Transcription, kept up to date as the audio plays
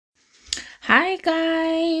Hi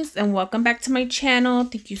guys, and welcome back to my channel.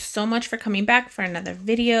 Thank you so much for coming back for another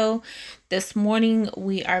video. This morning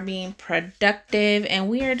we are being productive and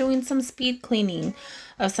we are doing some speed cleaning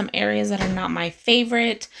of some areas that are not my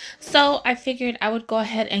favorite. So I figured I would go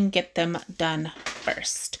ahead and get them done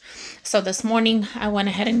first. So this morning I went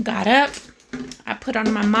ahead and got up. I put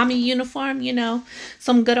on my mommy uniform,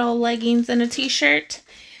 some good old leggings and a t-shirt.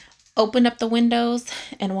 Open up the windows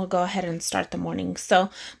and we'll go ahead and start the morning. So I'm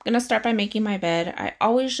going to start by making my bed. I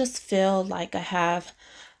always just feel like I have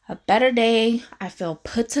a better day. I feel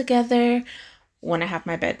put together when I have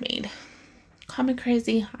my bed made. Call me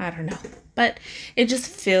crazy, I don't know, but it just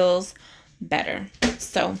feels better.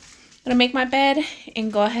 So I'm going to make my bed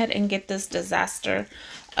and go ahead and get this disaster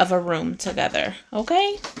of a room together,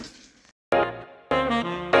 okay?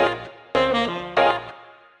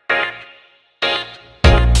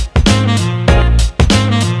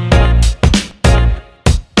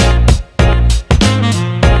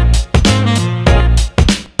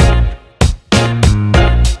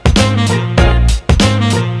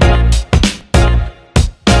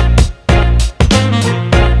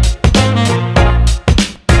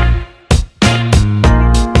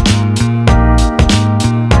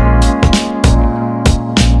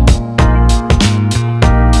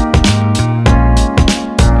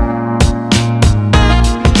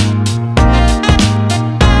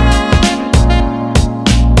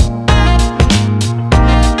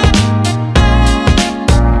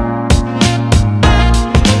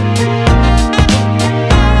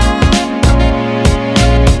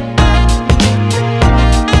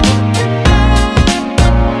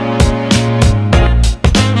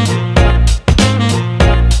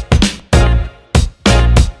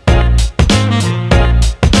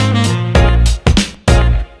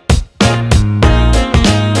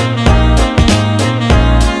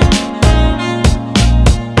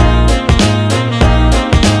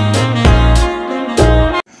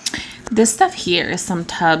 This stuff here is some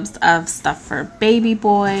tubs of stuff for baby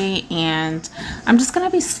boy, and I'm just going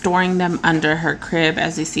to be storing them under her crib.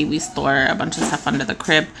 As you see, we store a bunch of stuff under the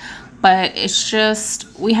crib, but it's just,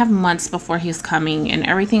 we have months before he's coming and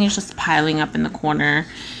everything is just piling up in the corner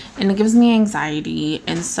and it gives me anxiety.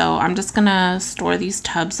 And so I'm just going to store these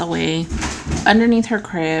tubs away underneath her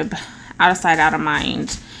crib, out of sight, out of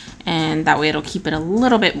mind, and that way it'll keep it a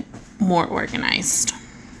little bit more organized.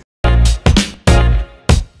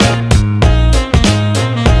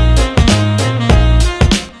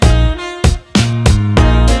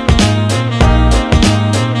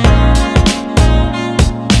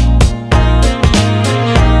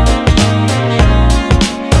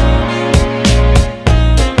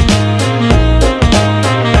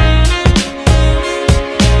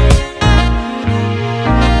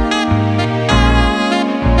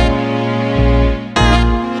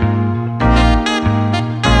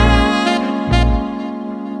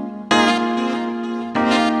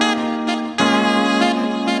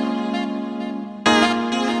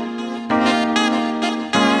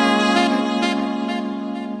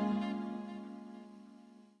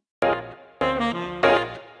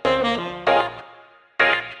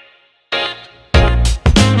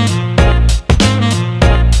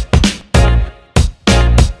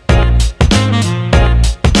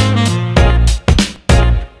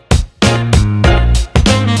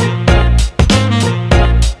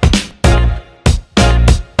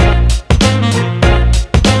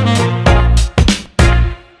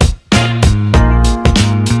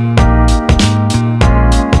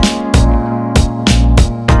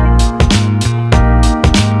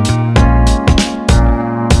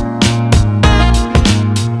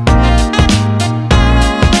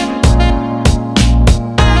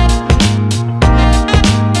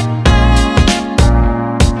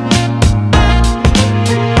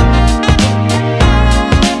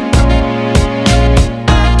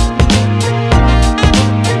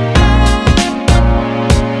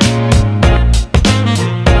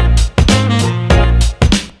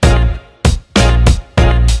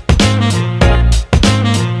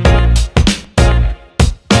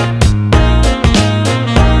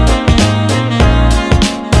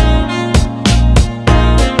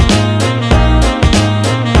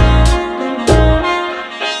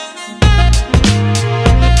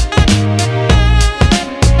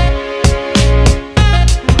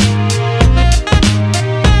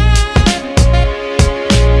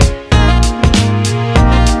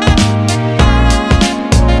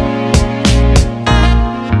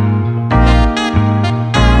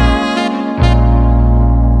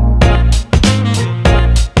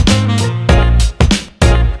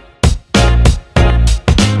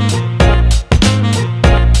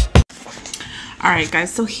 Alright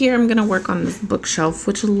guys, so here I'm gonna work on this bookshelf,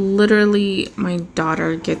 which literally my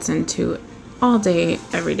daughter gets into all day,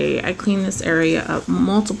 every day. I clean this area up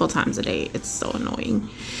multiple times a day. It's so annoying.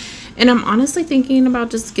 And I'm honestly thinking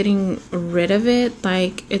about just getting rid of it.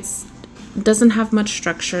 Like, it doesn't have much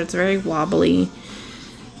structure. It's very wobbly.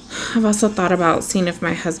 I've also thought about seeing if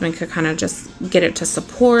my husband could kind of just get it to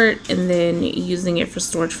support and then using it for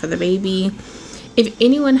storage for the baby. If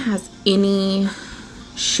anyone has any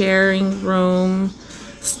sharing room,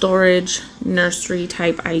 storage, nursery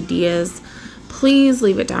type ideas, please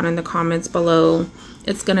leave it down in the comments below.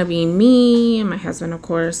 It's gonna be me and my husband, of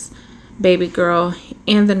course, baby girl,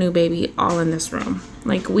 and the new baby all in this room.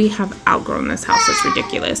 Like, we have outgrown this house. It's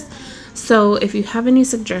ridiculous. So if you have any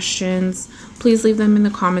suggestions, please leave them in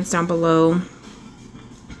the comments down below.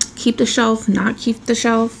 Keep the shelf, not keep the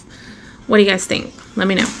shelf. What do you guys think? Let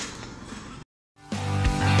me know.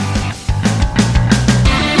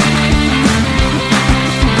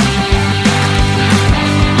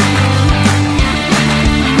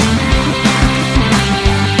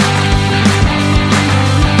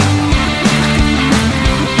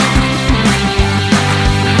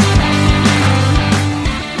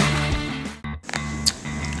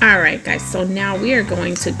 Alright guys, so now we are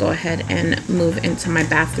going to go ahead and move into my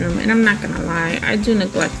bathroom, and I'm not gonna lie, I do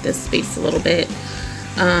neglect this space a little bit,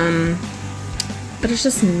 but it's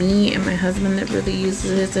just me and my husband that really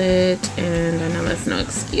uses it, and I know that's no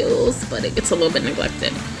excuse, but it gets a little bit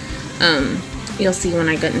neglected. You'll see when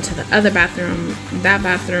I get into the other bathroom, that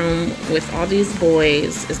bathroom with all these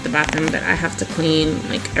boys is the bathroom that I have to clean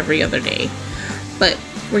like every other day. But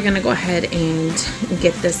we're gonna go ahead and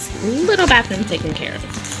get this little bathroom taken care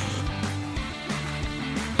of.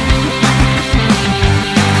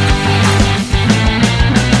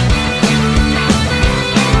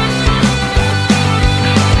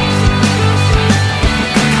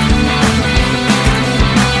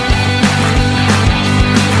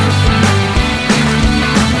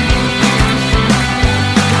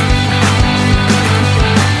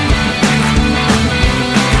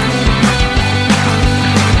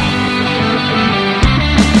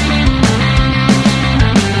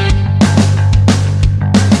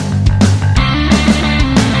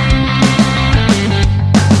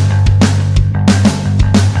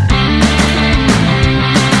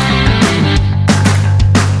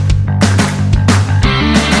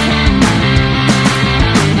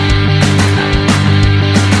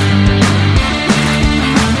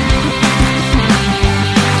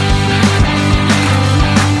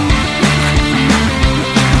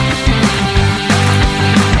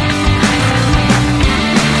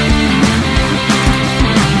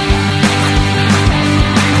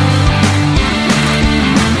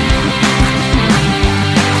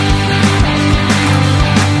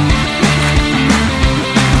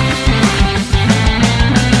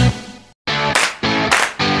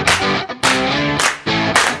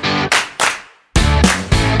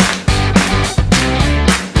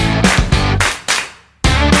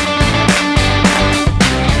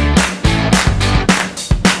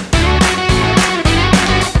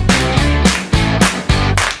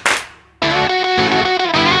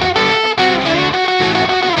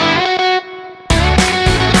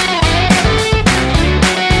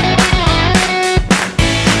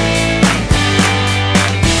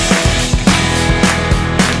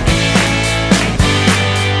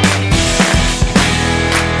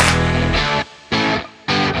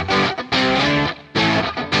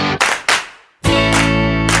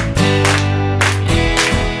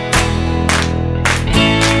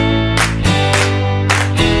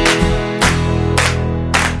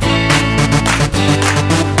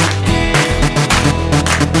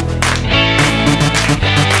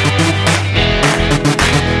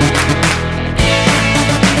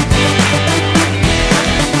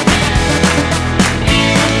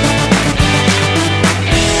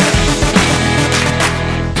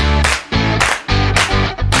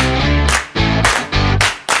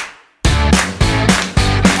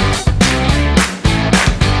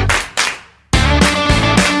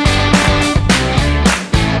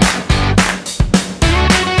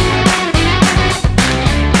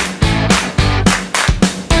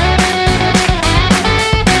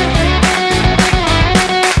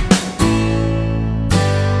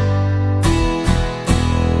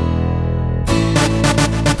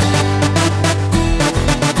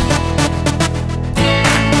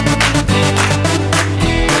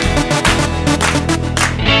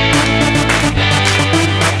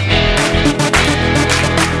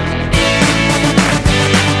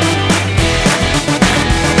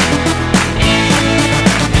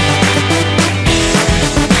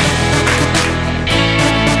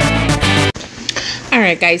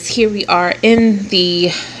 Alright guys, here we are in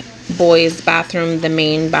the boys' bathroom, the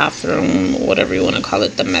main bathroom, whatever you want to call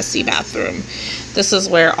it, the messy bathroom. This is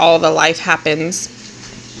where all the life happens.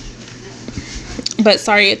 But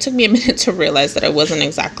sorry, it took me a minute to realize that I wasn't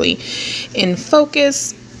exactly in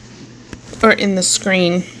focus or in the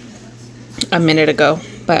screen a minute ago.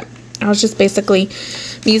 But I was just basically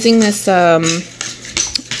using this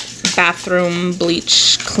bathroom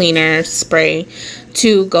bleach cleaner spray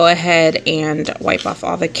to go ahead and wipe off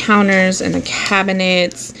all the counters and the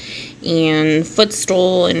cabinets and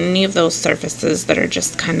footstool and any of those surfaces that are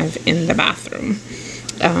just kind of in the bathroom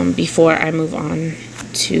before I move on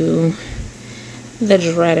to the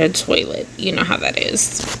dreaded toilet. You know how that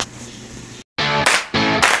is.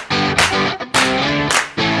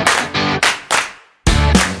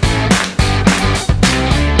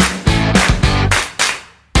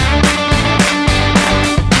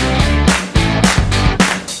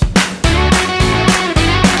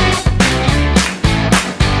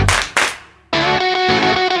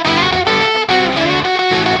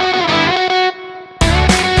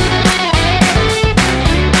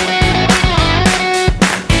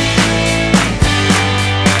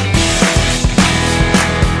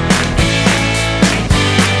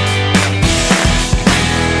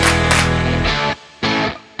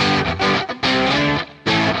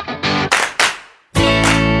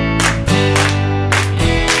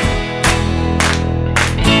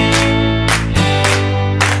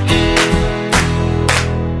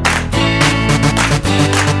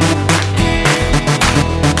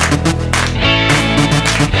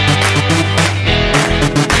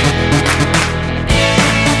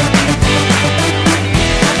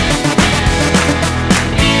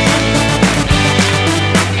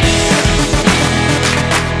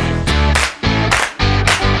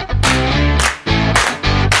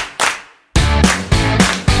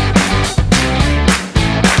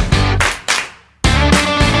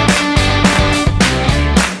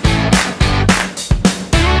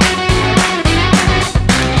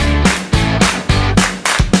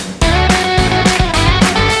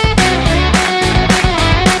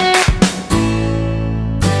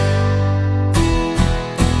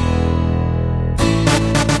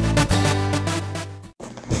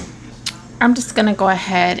 I'm just gonna go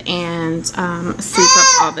ahead and sweep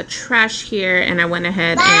up all the trash here, and I went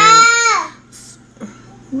ahead and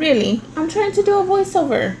really, I'm trying to do a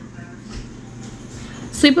voiceover.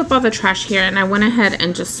 Sweep up all the trash here, and I went ahead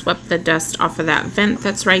and just swept the dust off of that vent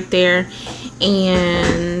that's right there,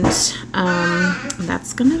 and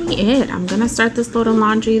that's gonna be it. I'm gonna start this load of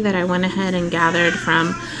laundry that I went ahead and gathered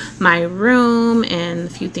from my room and a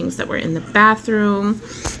few things that were in the bathroom,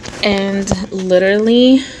 and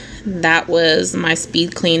literally that was my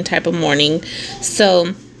speed clean type of morning.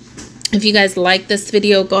 So if you guys like this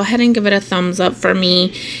video, go ahead and give it a thumbs up for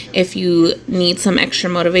me. If you need some extra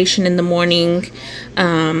motivation in the morning,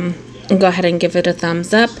 go ahead and give it a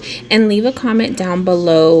thumbs up, and leave a comment down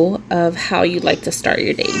below of how you like to start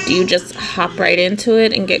your day. Do you just hop right into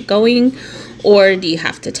it and get going, or do you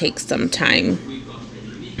have to take some time?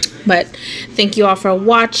 But thank you all for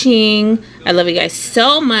watching. I love you guys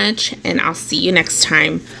so much, and I'll see you next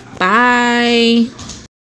time. Bye.